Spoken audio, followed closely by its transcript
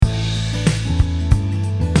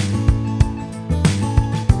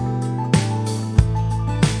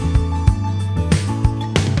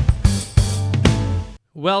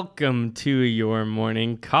Welcome to your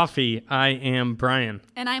morning coffee. I am Brian.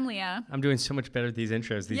 And I'm Leah. I'm doing so much better at these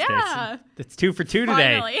intros these days. It's 2 for 2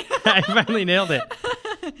 Finally. today. I finally nailed it.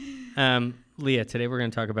 Leah, today we're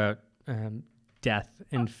going to talk about death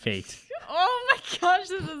and fate. Oh my gosh,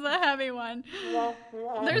 this is a heavy one. I'm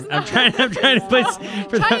trying to play.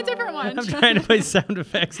 Try a different one. I'm trying to play sound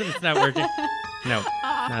effects and it's not working. No,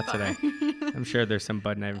 not today. I'm sure there's some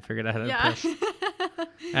button I haven't figured out how to push.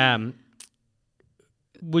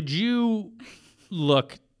 Would you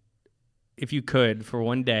look, if you could, for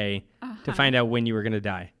one day to find out when you were going to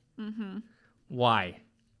die? Mm-hmm. Why?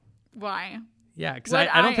 Yeah, because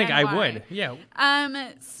I don't think I would. Yeah.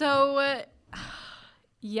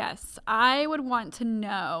 Yes, I would want to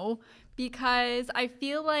know because I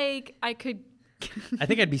feel like I could. I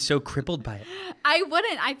think I'd be so crippled by it. I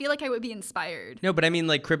wouldn't. I feel like I would be inspired. No, but I mean,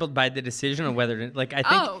 like, crippled by the decision on whether to, like, I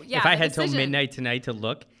think if I had till midnight tonight to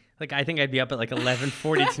look, like, I think I'd be up at like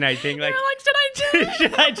 11:40 tonight being like,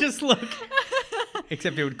 should I just look?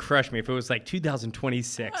 Except it would crush me if it was like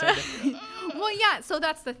 2026. Well, yeah, so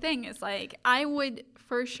that's the thing is like I would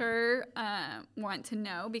for sure want to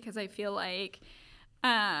know because I feel like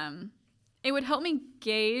it would help me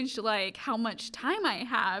gauge like how much time I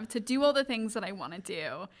have to do all the things that I want to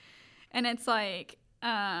do. And it's like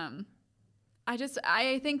I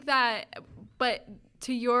think that, but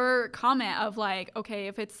to your comment of like, okay,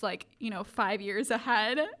 if it's like, 5 years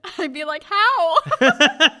ahead, I'd be like, how?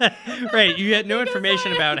 Right. You had no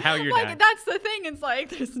information about how you're like, dying. That's the thing. It's like,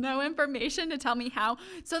 there's no information to tell me how.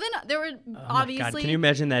 So then there were obviously. My God. Can you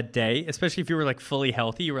imagine that day? Especially if you were like fully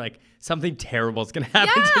healthy, you were like, something terrible is going to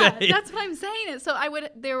happen today. Yeah, that's what I'm saying. So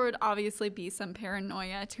there would obviously be some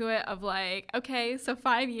paranoia to it of like, okay, so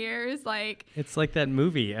 5 years, like. It's like that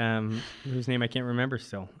movie, whose name I can't remember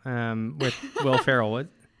still, with Will Ferrell. What?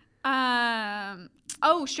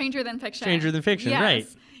 Stranger Than Fiction. Stranger Than Fiction, yes. Right.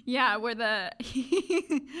 Yeah, where I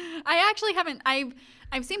actually haven't, I've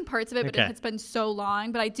seen parts of it, but it's been so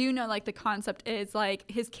long, but I do know like the concept is like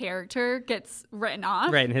his character gets written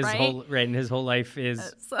off. Right, and his whole life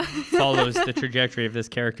follows the trajectory of this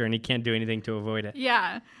character and he can't do anything to avoid it.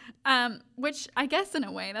 Yeah. Which I guess in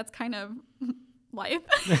a way that's kind of life.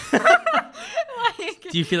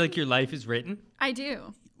 Do you feel like your life is written? I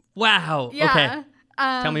do. Wow. Yeah. Okay.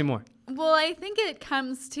 Tell me more. Well, I think it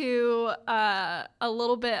comes to a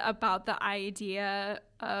little bit about the idea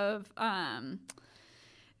of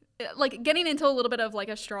like getting into a little bit of like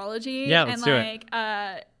astrology. Yeah, let's do it.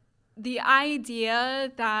 The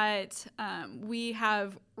idea that we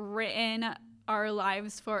have written our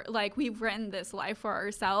lives for, like, we've written this life for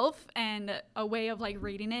ourselves, and a way of like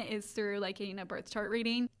reading it is through like getting a birth chart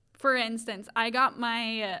reading. For instance, I got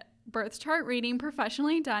my birth chart reading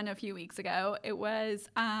professionally done a few weeks ago. It was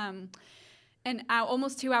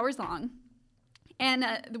almost 2 hours long, and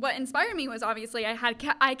what inspired me was obviously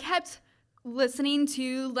I kept listening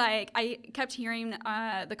to, like, I kept hearing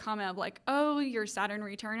the comment of like, oh, your Saturn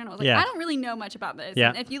return, and I was like, I don't really know much about this. Yeah.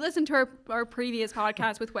 And if you listen to our previous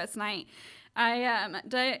podcast with Wes Knight,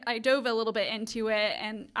 I dove a little bit into it,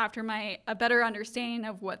 and after a better understanding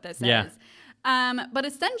of what this is. But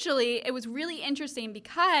essentially, it was really interesting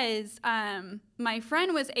because my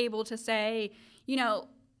friend was able to say,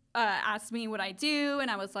 asked me what I do,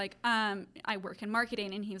 and I was like, I work in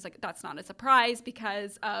marketing, and he was like, that's not a surprise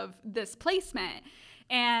because of this placement.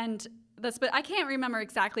 And but I can't remember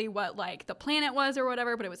exactly what like the planet was or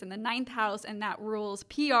whatever, but it was in the 9th house, and that rules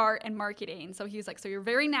PR and marketing. So he was like, so you're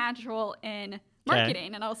very natural in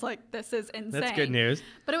marketing. And I was like, this is insane. That's good news.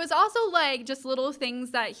 But it was also like just little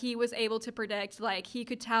things that he was able to predict. Like he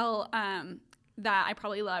could tell that I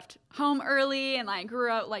probably left home early and like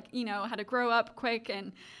grew up, like, had to grow up quick.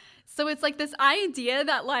 And so it's like this idea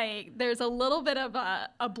that like there's a little bit of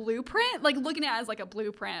a blueprint, like looking at it as like a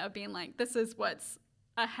blueprint of being like, this is what's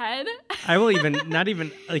ahead. I will not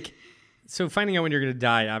even like, so finding out when you're going to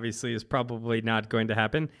die obviously is probably not going to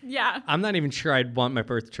happen. Yeah. I'm not even sure I'd want my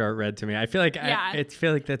birth chart read to me. I feel like I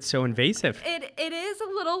feel like that's so invasive. It is a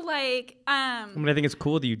little like I mean, I think it's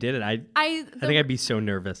cool that you did it. I think I'd be so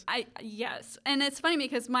nervous. Yes. And it's funny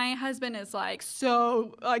because my husband is like,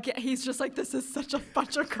 so like, he's just like, this is such a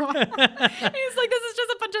bunch of crap. He's like, this is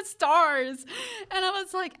just a bunch of stars. And I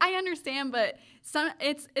was like, I understand, but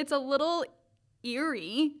it's a little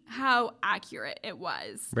eerie how accurate it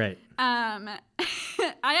was. Right. I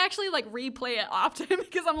actually like replay it often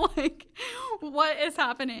because I'm like, what is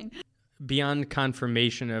happening? Beyond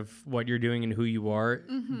confirmation of what you're doing and who you are,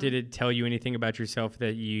 did it tell you anything about yourself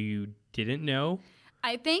that you didn't know?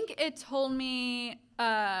 I think it told me,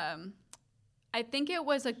 I think it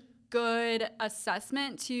was a good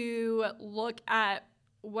assessment to look at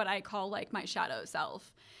what I call like my shadow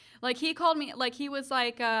self. Like he called me, like he was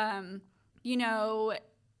like, you know,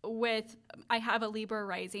 I have a Libra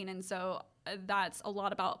rising, and so that's a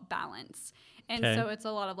lot about balance. And so it's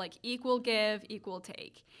a lot of like equal give, equal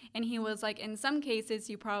take. And he was like, in some cases,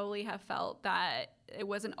 you probably have felt that it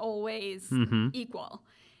wasn't always equal.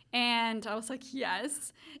 And I was like,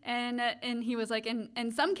 yes. And he was like,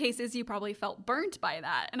 in some cases, you probably felt burnt by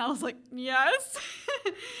that. And I was like, yes.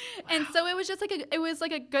 And so it was just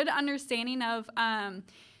like a good understanding of,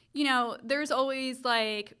 you know, there's always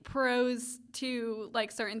like pros to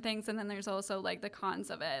like certain things, and then there's also like the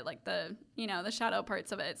cons of it, like the, you know, the shadow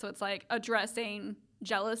parts of it. So it's like addressing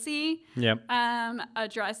jealousy,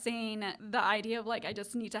 addressing the idea of like I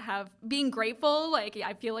just need to being grateful, like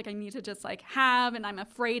I feel like I need to just like have, and I'm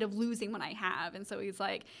afraid of losing when I have. And so he's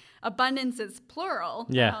like, abundance is plural.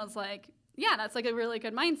 And I was like, yeah, that's like a really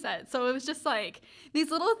good mindset. So it was just like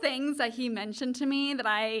these little things that he mentioned to me that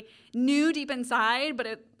I knew deep inside, but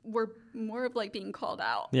it were more of like being called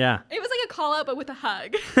out. Yeah. It was like a call out, but with a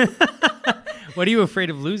hug. What are you afraid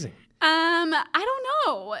of losing? I don't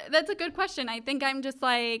know. That's a good question. I think I'm just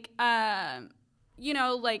like, you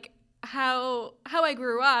know, like how I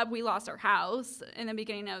grew up, we lost our house in the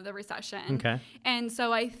beginning of the recession. Okay. And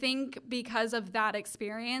so I think because of that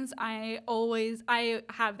experience, I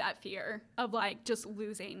have that fear of like just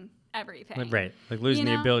losing everything. Right. Like losing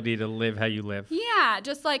the ability to live how you live. Yeah.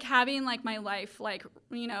 Just like having like my life, like,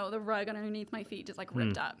 you know, the rug underneath my feet just like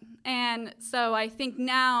ripped up. And so I think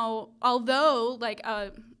now, although like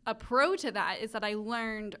a pro to that is that I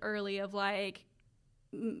learned early of like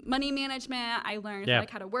money management. I learned like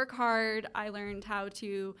how to work hard. I learned how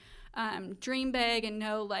to dream big and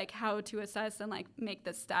know like how to assess and like make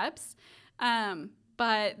the steps.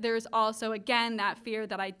 But there's also, again, that fear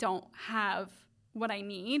that I don't have what I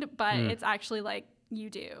need, but it's actually like you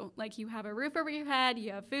do. Like you have a roof over your head,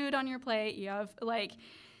 you have food on your plate, you have like,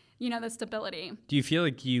 you know, the stability. Do you feel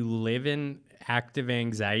like you live in active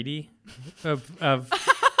anxiety of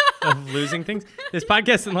losing things? This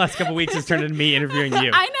podcast in the last couple of weeks has turned into me interviewing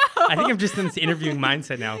you. I know. I think I'm just in this interviewing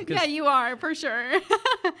mindset now. Yeah, you are for sure.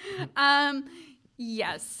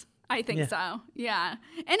 Yes, I think so. Yeah.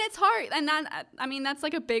 And it's hard. And that, I mean, that's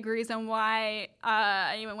like a big reason why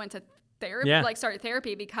I even went to therapy, like started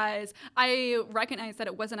therapy, because I recognized that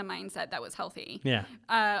it wasn't a mindset that was healthy. Yeah.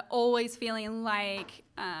 Always feeling like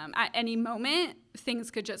at any moment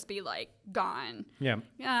things could just be like gone. Yeah.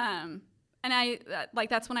 And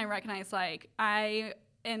that's when I recognized like I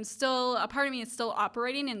am still, a part of me is still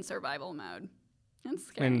operating in survival mode. That's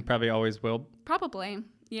scary. And probably always will. Probably.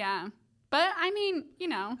 Yeah. But I mean, you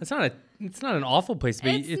know. It's not an awful place to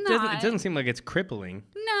be. It doesn't seem like it's crippling.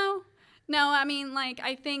 No, I mean, like,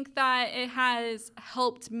 I think that it has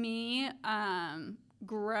helped me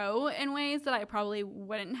grow in ways that I probably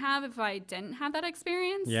wouldn't have if I didn't have that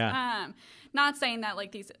experience. Yeah. Not saying that,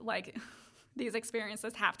 like, these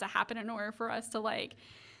experiences have to happen in order for us to, like,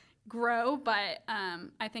 grow, but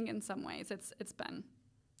I think in some ways it's been,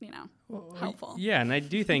 you know, helpful. Yeah, and I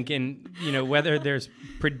do think whether there's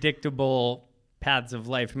predictable paths of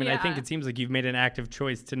life. I mean, I think it seems like you've made an active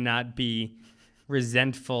choice to not be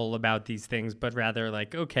resentful about these things, but rather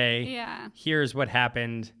like, okay, here's what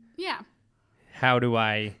happened. Yeah. How do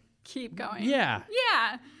I keep going? Yeah.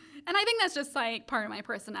 Yeah. And I think that's just like part of my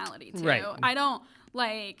personality too. Right. I don't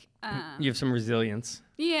like you have some resilience.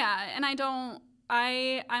 Yeah, and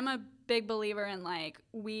I'm a big believer in like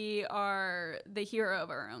we are the hero of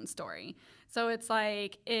our own story. So it's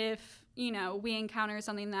like if, you know, we encounter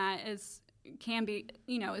something that can be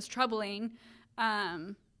troubling,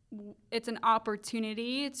 it's an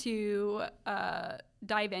opportunity to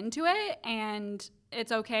dive into it, and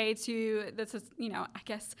it's okay to, I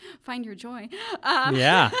guess, find your joy.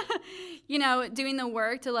 Doing the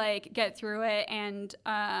work to like get through it. And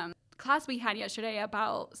class we had yesterday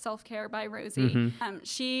about self-care by Rosie,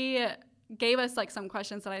 she gave us like some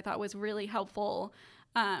questions that I thought was really helpful.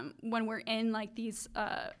 When we're in like these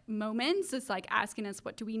moments, it's like asking us,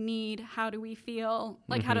 what do we need? How do we feel?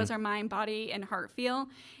 Like, how does our mind, body, and heart feel?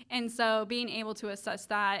 And so being able to assess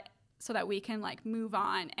that so that we can like move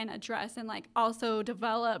on and address and like also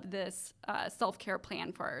develop this self-care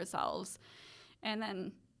plan for ourselves. And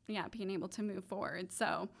then, being able to move forward.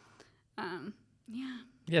 So,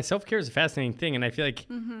 Yeah, self-care is a fascinating thing. And I feel like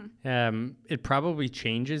it probably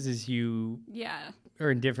changes as you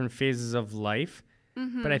are in different phases of life.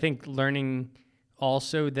 But I think learning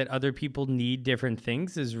also that other people need different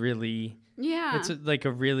things is really, it's like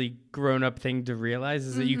a really grown-up thing to realize,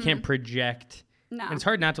 is that you can't project. No. And it's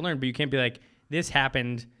hard not to learn, but you can't be like, this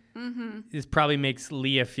happened, this probably makes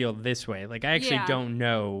Leah feel this way. Like, I actually don't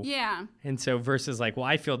know. Yeah. And so versus like, well,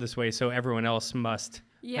 I feel this way, so everyone else must.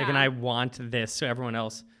 Yeah. Like, and I want this, so everyone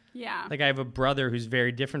else. Yeah. Like, I have a brother who's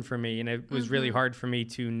very different from me, and it was really hard for me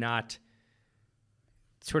to not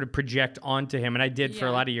sort of project onto him. And I did for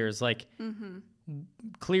a lot of years. Like,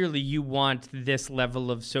 clearly you want this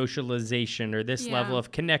level of socialization or this level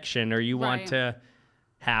of connection, or you want to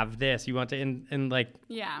have this, you want to, and like,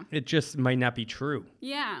 it just might not be true.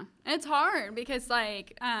 Yeah. It's hard because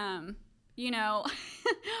like, you know,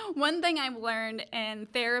 one thing I've learned in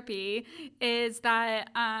therapy is that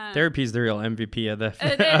therapy is the real MVP of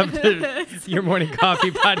the Your Morning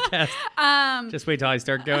Coffee podcast. Just wait till I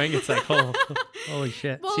start going. It's like, holy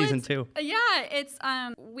shit, well, season 2. Yeah, it's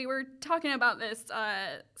we were talking about this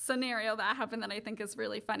scenario that happened that I think is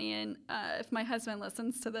really funny, and if my husband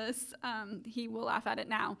listens to this, he will laugh at it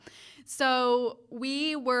now. So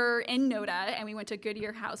we were in Noda and we went to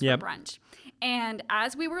Goodyear House for brunch. And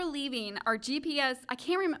as we were leaving, our GPS, I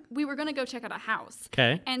can't remember, we were going to go check out a house.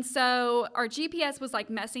 Okay. And so our GPS was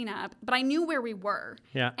like messing up, but I knew where we were.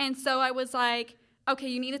 Yeah. And so I was like, okay,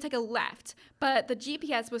 you need to take a left. But the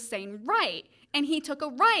GPS was saying right. And he took a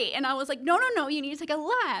right. And I was like, no, you need to take a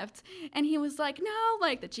left. And he was like, no,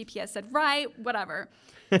 like the GPS said right, whatever.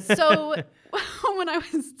 So when I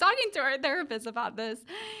was talking to our therapist about this,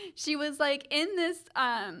 she was like, in this,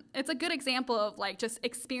 it's a good example of like just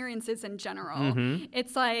experiences in general.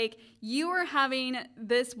 It's like you were having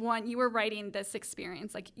this one, you were writing this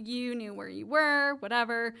experience, like you knew where you were,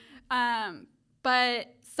 whatever. But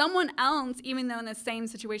someone else, even though in the same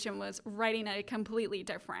situation, was writing a completely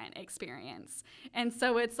different experience. And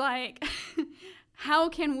so it's like, how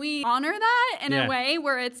can we honor that in a way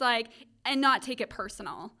where it's like, and not take it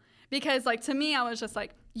personal? Because like to me, I was just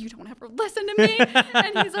like, you don't ever listen to me.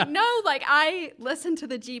 And he's like, no, like I listened to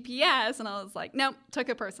the GPS. And I was like, nope, took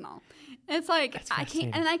it personal. It's like, I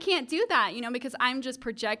can't do that, you know, because I'm just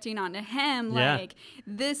projecting onto him like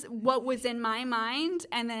this, what was in my mind,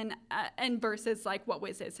 and then and versus like what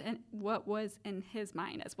was in his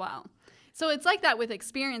mind as well. So it's like that with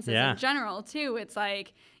experiences in general too. It's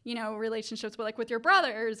like, you know, relationships with like with your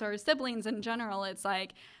brothers or siblings in general. It's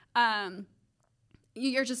like,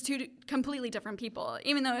 you're just two completely different people,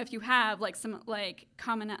 even though if you have like some like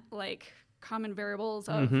common variables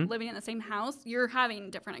of living in the same house, you're having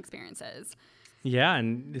different experiences. Yeah,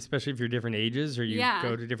 and especially if you're different ages or you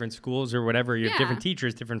go to different schools or whatever, you have different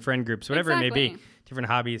teachers, different friend groups, whatever it may be, different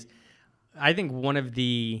hobbies. I think one of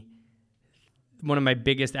my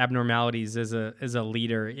biggest abnormalities as a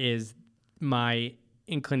leader is my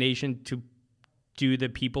inclination to do the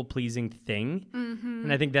people-pleasing thing.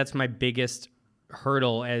 And I think that's my biggest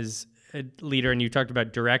hurdle as a leader. And you talked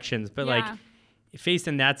about directions, but like faced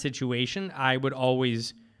in that situation, I would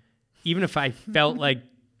always, even if I felt like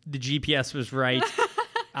the GPS was right,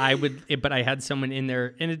 but I had someone in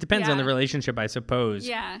there, and it depends on the relationship, I suppose.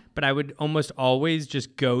 Yeah. But I would almost always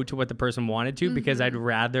just go to what the person wanted to, because I'd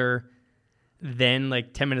rather then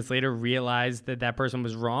like 10 minutes later realize that person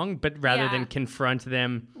was wrong, but rather than confront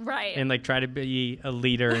them and like try to be a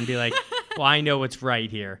leader and be like, well, I know what's right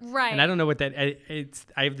here. Right. And I don't know what that,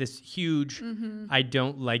 I have this huge, I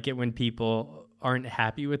don't like it when people aren't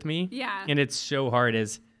happy with me. Yeah. And it's so hard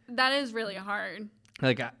that is really hard.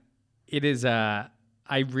 Like it is, I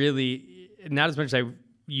really, not as much as I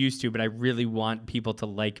used to, but I really want people to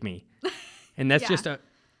like me. And that's just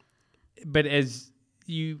but as,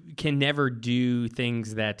 you can never do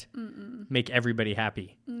things that make everybody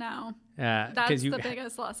happy. No. That's the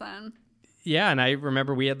biggest lesson. Yeah, and I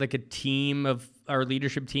remember we had like a team of our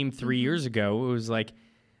leadership team 3 years ago. It was like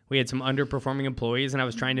we had some underperforming employees, and I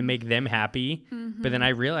was trying to make them happy. But then I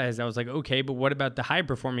realized, I was like, okay, but what about the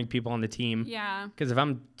high-performing people on the team? Yeah. Because if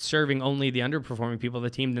I'm serving only the underperforming people of the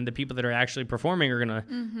team, then the people that are actually performing are going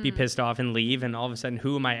to be pissed off and leave, and all of a sudden,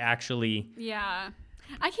 who am I actually... Yeah.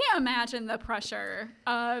 I can't imagine the pressure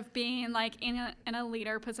of being like in a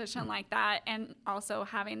leader position like that, and also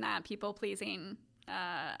having that people-pleasing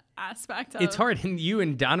aspect of... It's hard. And you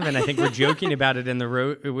and Donovan, I think, were joking about it in the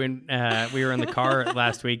road when we were in the car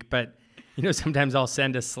last week. But, you know, sometimes I'll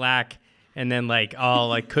send a Slack and then like I'll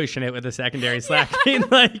like cushion it with a secondary Slack.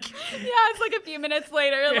 Like, it's like a few minutes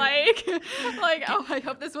later, like, oh, I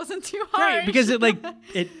hope this wasn't too hard. Right, because it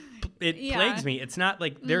plagues me. It's not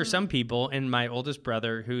like there are some people, and my oldest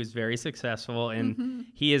brother who is very successful, and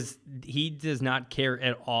he does not care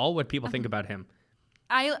at all what people think about him.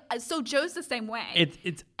 So Joe's the same way.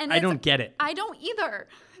 I don't get it. I don't either.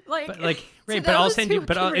 But I'll send you.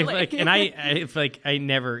 But I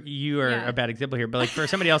never. You are a bad example here. But like for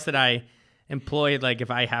somebody else that I employ, like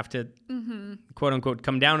if I have to quote unquote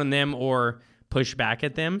come down on them or push back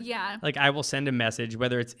at them. Yeah. Like I will send a message,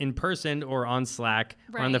 whether it's in person or on Slack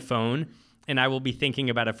or on the phone, and I will be thinking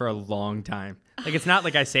about it for a long time. Like it's not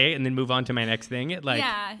like I say it and then move on to my next thing. It like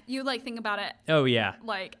yeah, you like think about it. Oh yeah,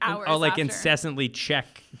 like hours. I'll like after. incessantly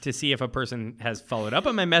check to see if a person has followed up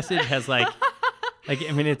on my message. Has like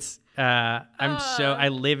I mean it's I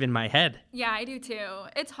live in my head. Yeah, I do too.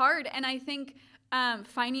 It's hard, and I think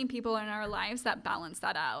finding people in our lives that balance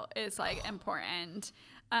that out is like important.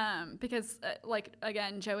 Because like,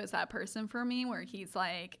 again, Joe is that person for me where he's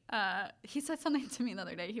like, he said something to me the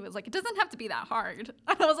other day. He was like, it doesn't have to be that hard.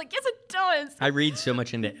 And I was like, yes, it does. I read so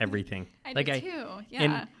much into everything. I do too.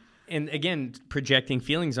 Yeah. And again, projecting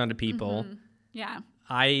feelings onto people. Mm-hmm. Yeah.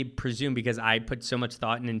 I presume because I put so much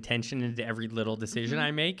thought and intention into every little decision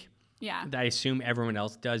I make. Yeah. I assume everyone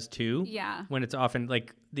else does too. Yeah. When it's often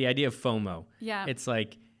like the idea of FOMO. Yeah. It's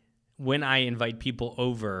like when I invite people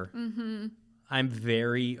over, I'm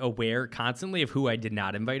very aware constantly of who I did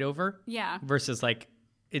not invite over. Yeah. Versus like,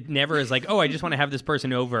 it never is like, oh, I just want to have this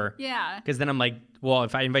person over. Yeah. Because then I'm like, well,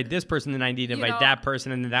 if I invite this person, then I need to invite that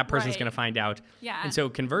person, and then that person's going to find out. Yeah. And so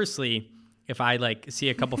conversely, if I like see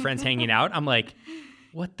a couple friends hanging out, I'm like,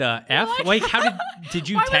 what the F? Like, how did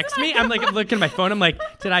you text me? I'm like, looking at my phone. I'm like,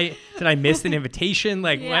 did I miss an invitation?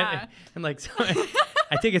 Like, what? I'm like, so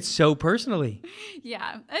I take it so personally.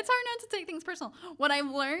 Yeah. It's hard not to take things personal. What I've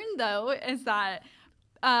learned, though, is that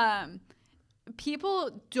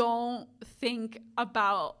people don't think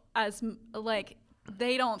about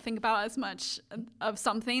they don't think about as much of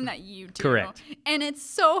something that you do. Correct. And it's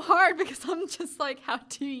so hard because I'm just like, how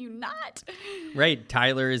do you not? Right.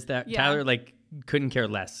 Tyler is that. Yeah. Tyler, like, couldn't care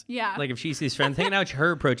less. Yeah. Like, if she sees friends hanging out,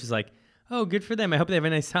 her approach is like, oh, good for them. I hope they have a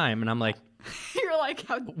nice time. And I'm like, you're like,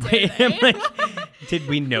 how dare they? I'm like, did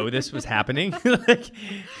we know this was happening? Like,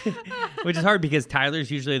 which is hard because Tyler's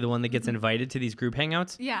usually the one that gets invited to these group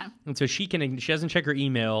hangouts. Yeah. And so she doesn't check her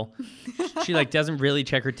email. She like doesn't really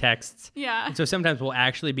check her texts. Yeah. And so sometimes we'll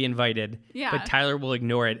actually be invited. Yeah. But Tyler will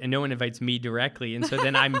ignore it and no one invites me directly. And so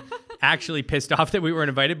then I'm actually pissed off that we weren't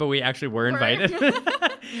invited, but we actually were invited.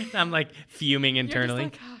 I'm like fuming internally. You're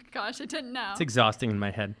just like, oh gosh, I didn't know. It's exhausting in my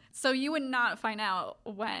head. So you would not find out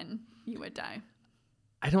when you would die?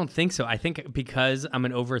 I don't think so. I think because I'm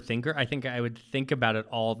an overthinker, I think I would think about it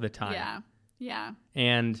all the time. Yeah. Yeah.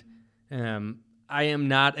 And I am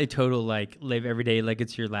not a total like live every day like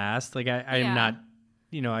it's your last. Like I am not,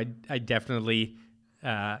 I definitely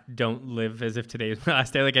don't live as if today is my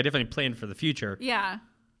last day. Like I definitely plan for the future. Yeah.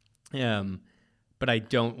 But I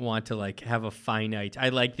don't want to like have a finite. I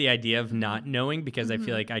like the idea of not knowing because I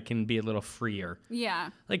feel like I can be a little freer.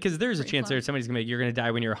 Yeah. Like, because there's a chance there's somebody's gonna be like, you're gonna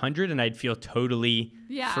die when you're 100, and I'd feel totally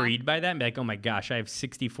freed by that and be like, oh my gosh, I have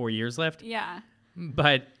 64 years left. Yeah.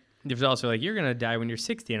 But there's also like, you're gonna die when you're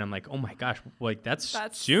 60, and I'm like, oh my gosh, like that's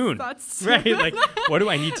soon. That's soon. Right? Like, what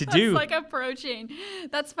do I need to do? It's like approaching.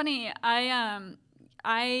 That's funny.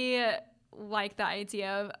 I like the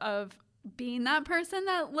idea of being that person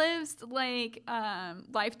that lives like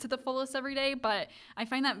life to the fullest every day, but I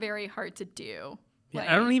find that very hard to do. Yeah,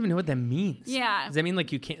 I don't even know what that means. Yeah. Does that mean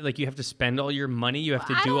like you can't, like you have to spend all your money, you have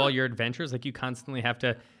to do all your adventures, like you constantly have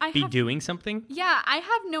to be doing something? Yeah, I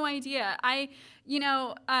have no idea. I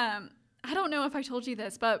don't know if I told you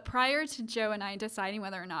this, but prior to Joe and I deciding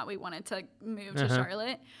whether or not we wanted to move to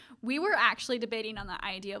Charlotte, we were actually debating on the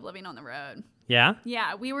idea of living on the road. Yeah?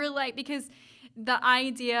 Yeah, we were like, because the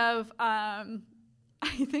idea of, I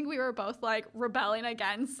think we were both like rebelling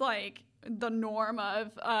against like the norm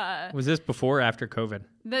of. Was this before or after COVID?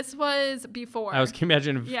 This was before. Can you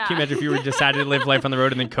imagine if you were decided to live life on the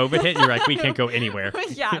road and then COVID hit and you're like, we can't go anywhere.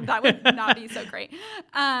 Yeah, that would not be so great.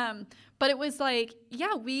 But it was like,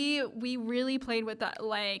 yeah, we really played with that,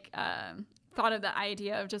 like, thought of the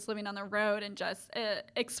idea of just living on the road and just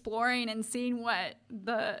exploring and seeing what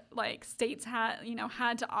the like states had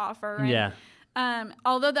to offer. And, yeah.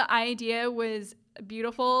 Although the idea was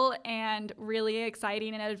beautiful and really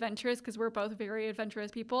exciting and adventurous, because we're both very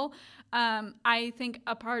adventurous people, I think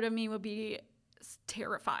a part of me would be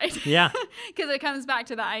terrified. Yeah. Because it comes back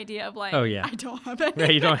to the idea of like, oh yeah, I don't have anything.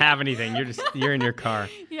 Yeah, you don't have anything. You're in your car.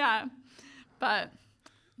 Yeah. But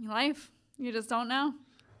life, you just don't know.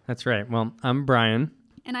 That's right. Well, I'm Brian.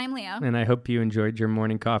 And I'm Leah. And I hope you enjoyed your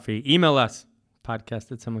morning coffee. Email us,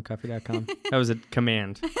 podcast@someonecoffee.com. That was a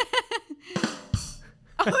command.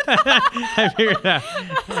 I figured out.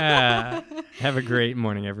 Have a great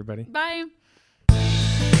morning, everybody. Bye.